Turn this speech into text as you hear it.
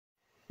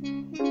Lover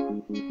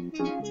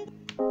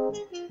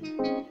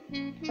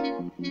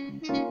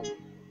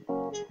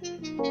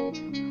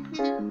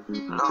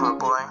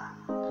boy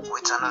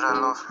with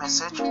another love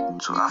message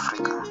to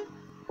Africa.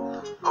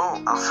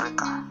 Oh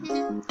Africa,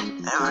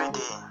 every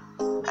day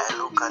I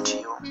look at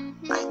you,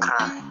 I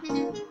cry.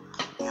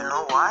 You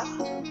know why?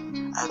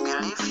 I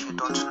believe you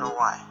don't know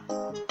why.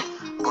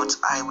 But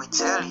I will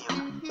tell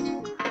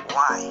you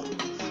why.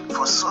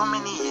 For so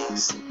many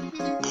years,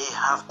 they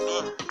have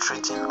been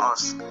treating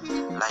us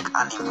like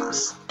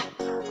animals,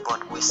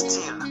 but we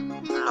still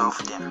love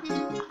them.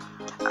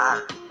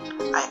 And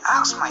I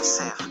ask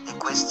myself a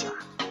question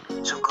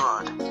to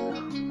God.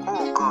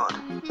 Oh God,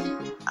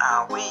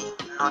 are we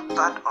not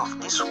part of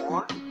this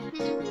world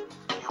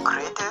you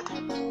created?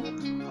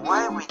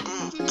 Why will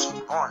they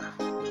keep on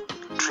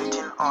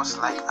treating us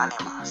like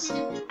animals?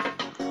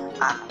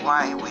 And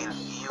why will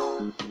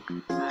you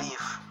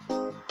leave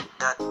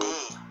that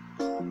they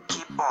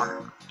keep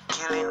on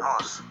killing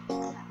us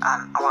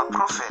and our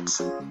prophets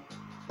and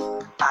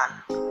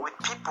with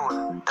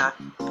people that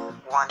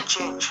want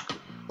change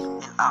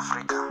in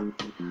Africa?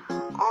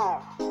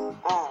 Oh,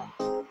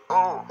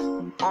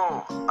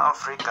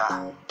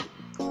 Africa,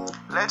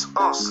 let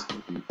us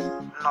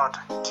not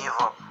give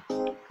up.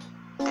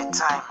 The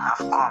time have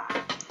come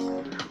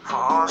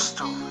for us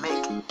to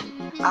make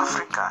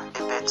Africa a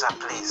better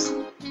place.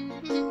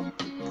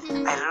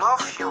 I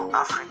love you,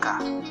 Africa,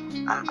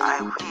 and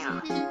I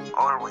will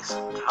always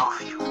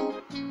love you.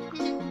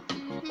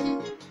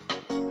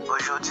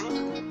 Aujourd'hui,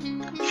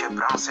 je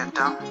prends ce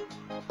temps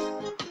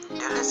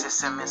de laisser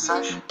ce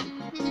message,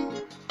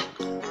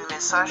 un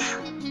message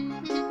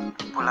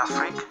pour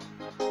l'Afrique,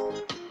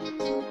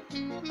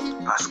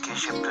 parce que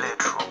je pleure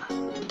trop.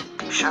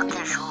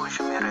 Chaque jour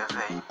je me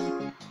réveille,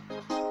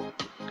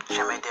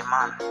 je me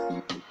demande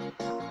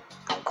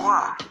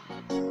pourquoi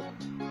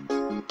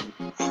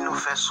il nous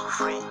fait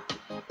souffrir.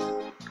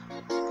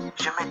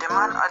 Je me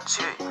demande à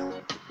Dieu,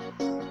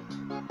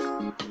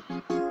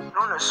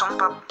 nous ne sommes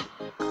pas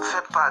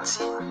fait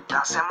partie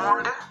dans ce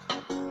monde.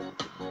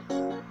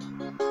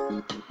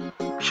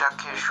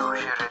 Chaque jour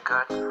je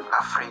regarde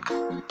l'Afrique.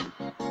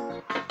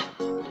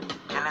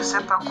 Je ne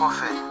sais pas quoi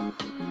faire,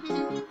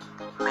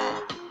 mais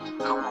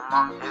le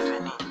moment est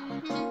venu.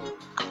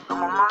 Le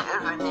moment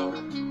est venu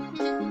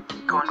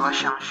qu'on doit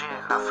changer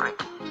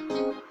l'Afrique.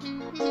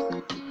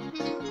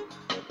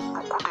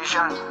 Beaucoup de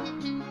gens,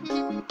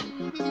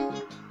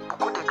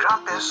 beaucoup de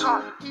grandes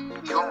personnes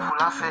qui ont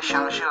voulu faire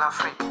changer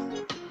l'Afrique,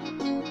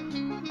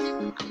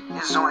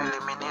 ils ont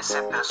éliminé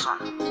ces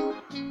personnes.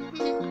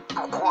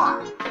 Pourquoi?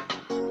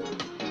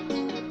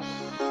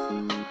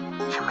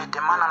 Je me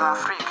demande à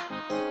l'Afrique,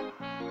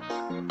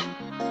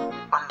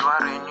 on doit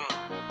réunir.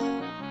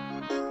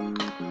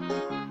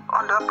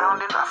 On doit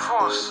prendre la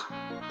force.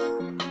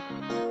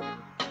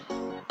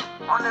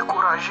 On est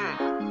courageux.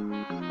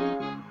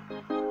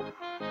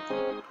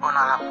 On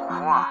a le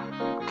pouvoir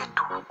de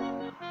tout.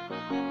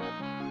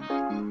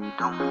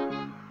 Donc,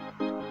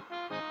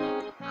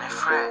 mes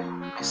frères,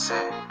 mes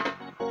sœurs,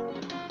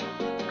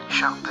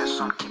 chaque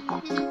personne qui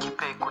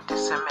peut écouter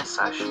ces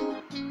messages,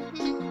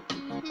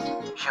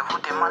 je vous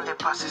demande de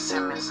passer ces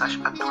messages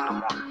à tout le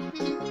monde.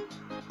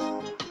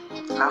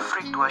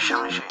 L'Afrique doit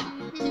changer.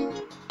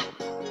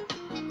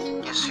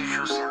 Je suis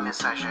juste un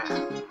messager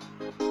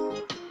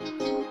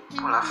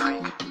pour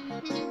l'Afrique.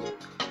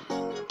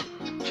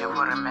 Je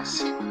vous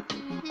remercie.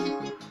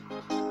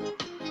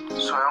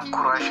 Soyons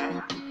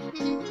courageux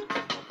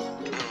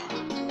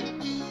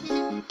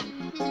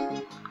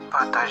et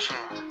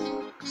partagez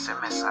ce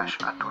message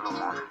à tout le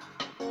monde.